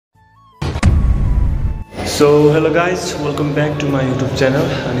So hello guys, welcome back to my YouTube channel.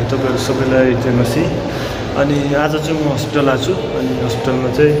 अनि तपाईहरु सबैलाई जय मसी। अनि आज चाहिँ म हस्पिटल आएको छु अनि हस्पिटलमा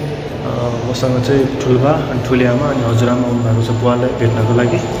चाहिँ मसँग चाहिँ ठुलबा अनि ठुलिआमा अनि हजुरआमा आउनु भएको छ बुवालाई भेट्नको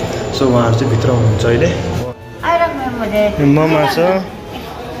लागि। सो उहाँहरु चाहिँ भित्र हुनुहुन्छ अहिले। ममा छ,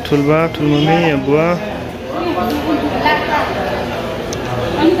 ठुलबा, ठुलमम्मी, बुवा।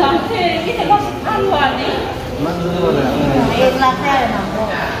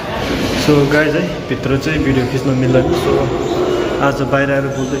 सो गाइज है भित्र चाहिँ भिडियो खिच्न मिल्दैन। सो आज बाहिर आएर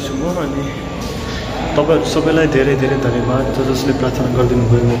बोल्दैछु म अनि तपाईहरु सबैलाई धेरै धेरै धन्यवाद जसले प्रार्थना गरिदिनु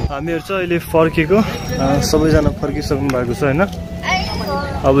भयो। हामीहरु चाहिँ अहिले फर्केको, सबैजना फर्किसक्नु भएको छ हैन।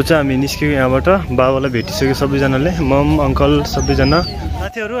 अब चाहिँ हामी निस्केको यहाँबाट, बाबालाई भेटिसक्यो सबैजनाले, मम अंकल सबैजना।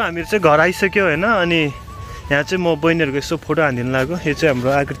 साथीहरु हामीहरु चाहिँ घर आइसक्यो हैन। अनि यहाँ चाहिँ म बहिनीहरुको यसो फोटो हान्दिन लाग्यो। यो चाहिँ हाम्रो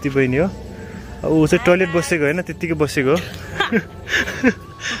आकृति बहिनी हो। ऊ चाहिँ टोयलेट बसेको हैन, त्यतिकै बसेको।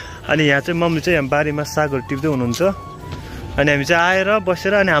 अनि यहाँ चाहिँ मम्मी चाहिँ यहाँ बारीमा सागहरु टिप्दै हुनुहुन्छ। अनि हामी चाहिँ आएर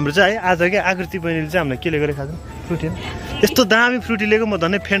बसेर अनि हाम्रो चाहिँ आज के आकृति बहिनीले चाहिँ हामीलाई के लिएर खाएको फ्रुटी हैन। यस्तो दामी फ्रुटी लिएको म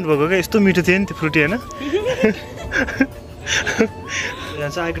धन्नै फेन्ट भएको के, यस्तो मिठो थियो नि त्यो फ्रुटी हैन। यहाँ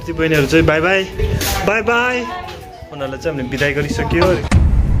चाहिँ आकृति बहिनीहरु चाहिँ बाइ बाइ बाइ बाइ उनीहरुलाई चाहिँ हामीले बिदाई गरिसक्यो।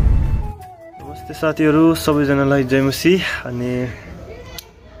 नमस्ते साथीहरु सबैजनालाई जय मसी। अनि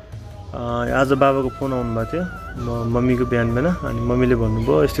आज बाबाको फोन आउनु भएको थियो मम्मीको बिहान अनि मम्मीले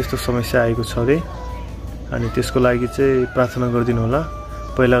भन्नुभयो यस्तो यस्तो समस्या आएको छ रे अनि त्यसको लागि चाहिँ प्रार्थना गरिदिनु होला,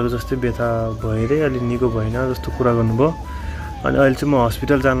 पहिलाको जस्तै व्यथा भयो रे, अलि निको भएन जस्तो कुरा गर्नुभयो। अनि अहिले चाहिँ म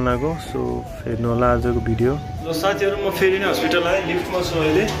हस्पिटल जान लाग्यो। सो हेर्नु होला आजको भिडियो। ल साथीहरु म फेरि नै हस्पिटल आएँ, लिफ्टमा छु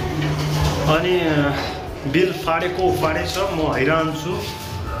अहिले। अनि बिल फाडेको फाडे छ, म हैरान छु।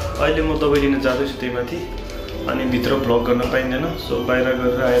 अहिले म दबाई लिन जाँदैछु त्यही माथि। अनि भित्र ब्लग गर्न पाइँदैन। सो बाहिर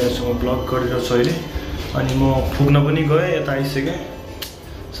गरेर आएर छु, म ब्लग गरेर छु अहिले। अनि म पुग्न पनि गएँ, यता आइसकेँ।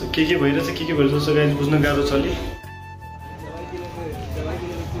 सो के भइरहेछ के भइरहेछ सो गाइज बुझ्न गाह्रो छ अलि।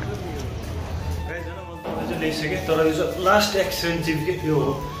 ल्याइसकेँ तर यो चाहिँ लास्ट एक्सपेन्सिभ के यो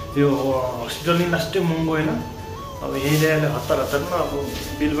हस्पिटल नि लास्टै महँगो होइन। अब यहीँ ल्याएर हतारमा अब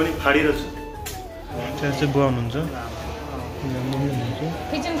बिल पनि फाडिरहेछ। त्यहाँ चाहिँ बुवा हुनुहुन्छ,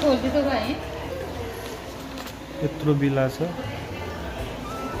 यत्रो बिल आछ।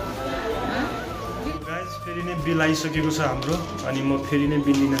 गाइस फेरि नै बिल आइसकेको छ हाम्रो। अनि म फेरि नै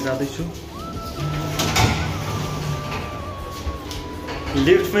बिल लिन जाँदैछु।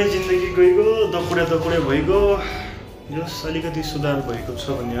 लिफ्टमै जिन्दगी गइगयो, दकुडा भइगयो। जस अलिकति सुधार भएको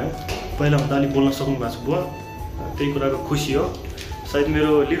छ भन्ने है। पहिला भन्दा अलिक बोल्न सक्नु भएको छ बुवा, त्यही कुराको खुसी हो। सायद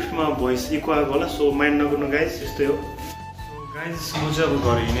मेरो लिफ्टमा भोइस इको आएको होला, सो माइन्ड नगर्नु गाइस, यस्तै हो। गाइस म चाहिँ अब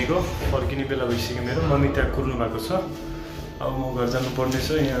घर हिँडेको, फर्किने बेला भइसक्यो मेरो। मम्मी त्यहाँ कुर्नु भएको छ। अब म घर जानुपर्ने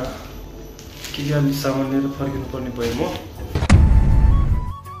छ। यहाँ के अलि सामान लिएर फर्किनु पर्ने भयो म।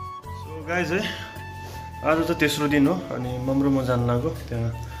 सो गाइस है आज त तेस्रो दिन हो। अनि मम र म जान लाग्यो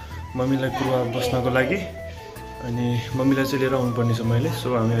त्यहाँ मम्मीलाई कुरुवा बस्नको लागि। अनि मम्मीलाई चाहिँ लिएर आउनुपर्ने छ मैले। सो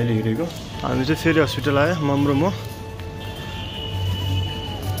हामी अहिले हिँडेको, हामी चाहिँ फेरि हस्पिटल आयो मम र म।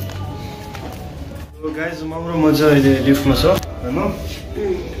 गाइज मम र म चाहिँ अहिले लिफ्टमा छ हैन।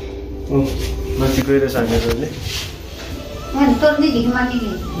 माथि गइरहेछ हामीहरू अहिले,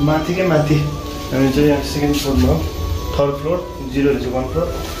 माथिकै माथि। हामी चाहिँ यहाँ सेकेन्ड फ्लोरमा हो, थर्ड फ्लोर, 0 रहेछ 1 फ्लोर।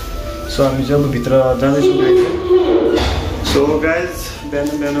 सो हामी चाहिँ अब भित्र जाँदैछौँ गाइज। सो गाइज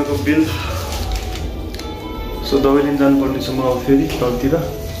बिहानको बिल। सो दबाई लिन जानुपर्ने छ म अब फेरि तलतिर।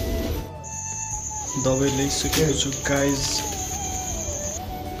 दबाई ल्याइसकेको छु गाइज।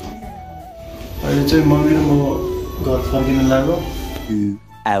 अहिले चाहिँ मम्मी र म घर फर्किन लाग्यो। 2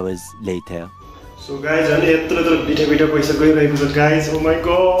 hours later. सो गाइज अहिले यत्रो बिटा पैसा गइरहेको छ गाइज। Oh my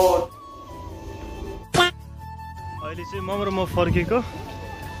God. अहिले चाहिँ मम र म फर्केको।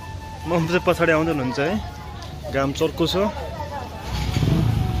 मम चाहिँ पछाडि आउँदै हुनुहुन्छ है, घाम चर्को छ।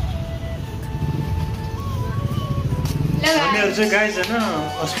 हामीहरू चाहिँ गाइज होइन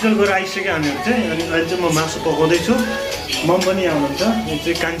हस्पिटल गएर आइसक्यो हामीहरू चाहिँ। अनि अहिले चाहिँ म मासु पकाउँदैछु। मम पनि यहाँ हुनुहुन्छ, यो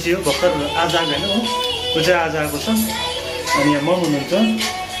चाहिँ कान्छी हो, भर्खर आज आएको होइन हो, ऊ चाहिँ आज आएको छ। अनि यहाँ मम हुनुहुन्छ।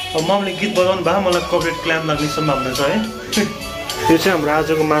 अब ममले गीत बजाउनु भयो, मलाई कपरेट क्ल्याम्प लाग्ने सम्भावना छ है। यो चाहिँ हाम्रो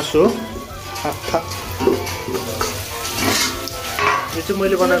आजको मासु हो। यो चाहिँ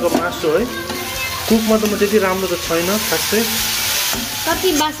मैले बनाएको मासु है। कुकमा त म त्यति राम्रो त छैन खासै। कति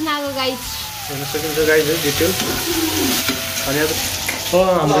बास्ना आएको गाइस हेर्न सकिन्छ गाइस है डिटेल। अनि अब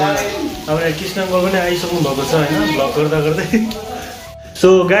हाम्रो कृष्ण अङ्कल पनि आइसक्नु भएको छ होइन भ्लग गर्दै। सो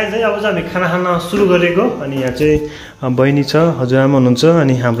गाइस है अब चाहिँ हामी खाना खान सुरु गरेको। अनि यहाँ चाहिँ बहिनी छ, हजुरआमा हुनुहुन्छ।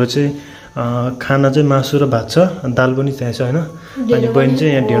 अनि हाम्रो चाहिँ खाना चाहिँ मासु र भात छ, दाल पनि त्यहाँ छ होइन। अनि बहिनी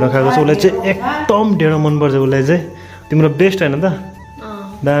चाहिँ यहाँ ढेँडो खाएको छ। उसलाई चाहिँ एकदम ढेँडो मनपर्छ उसलाई चाहिँ। तिम्रो बेस्ट होइन त?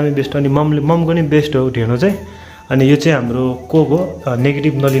 दामी बेस्ट अनि ममको नि बेस्ट हो ढेँडो चाहिँ अनि यो चाहिँ हाम्रो कोक हो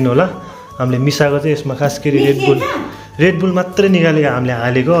नेगेटिभ नलिनु होला हामीले मिसाएको चाहिँ यसमा खास गरी रेड बुल मात्रै निकालेको हामीले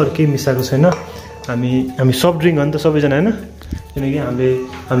हालेको अरू केही मिसाएको छैन हामी सफ्ट ड्रिङ्क हो नि त सबैजना होइन किनकि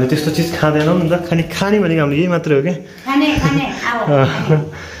हामीले त्यस्तो चिज खाँदैनौँ नि त खाने भनेको हामीले यही मात्रै हो क्या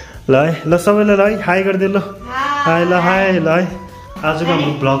ल है ल सबैलाई ल है हाई गरिदियो ल हाई ल हाई ल है आजको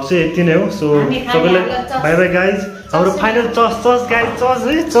हाम्रो भ्लग चाहिँ यति नै हो सो सबैलाई बाई बाई गाइज हाम्रो फाइनल चस गाइज चस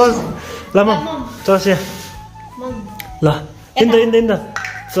है चस ल म चस यहाँ ल इन्द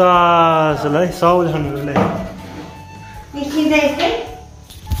चस ल है सबैले खानु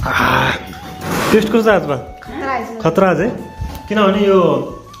टेस्ट कस्तो आजमा खतरा है किनभने यो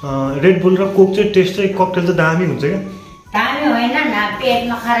रेड बुल र कोक चाहिँ टेस्ट चाहिँ ककटेल चाहिँ दामी हुन्छ क्या दामी होइन न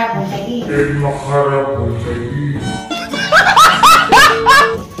पेटमा खराब हुन्छ कि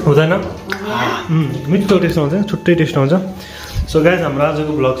हुँदैन मिठो टेस्ट आउँछ छुट्टै टेस्ट आउँछ सो गाइज हाम्रो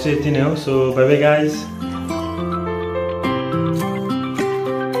आजको भ्लग चाहिँ यति नै हो सो बाई बाई गाइज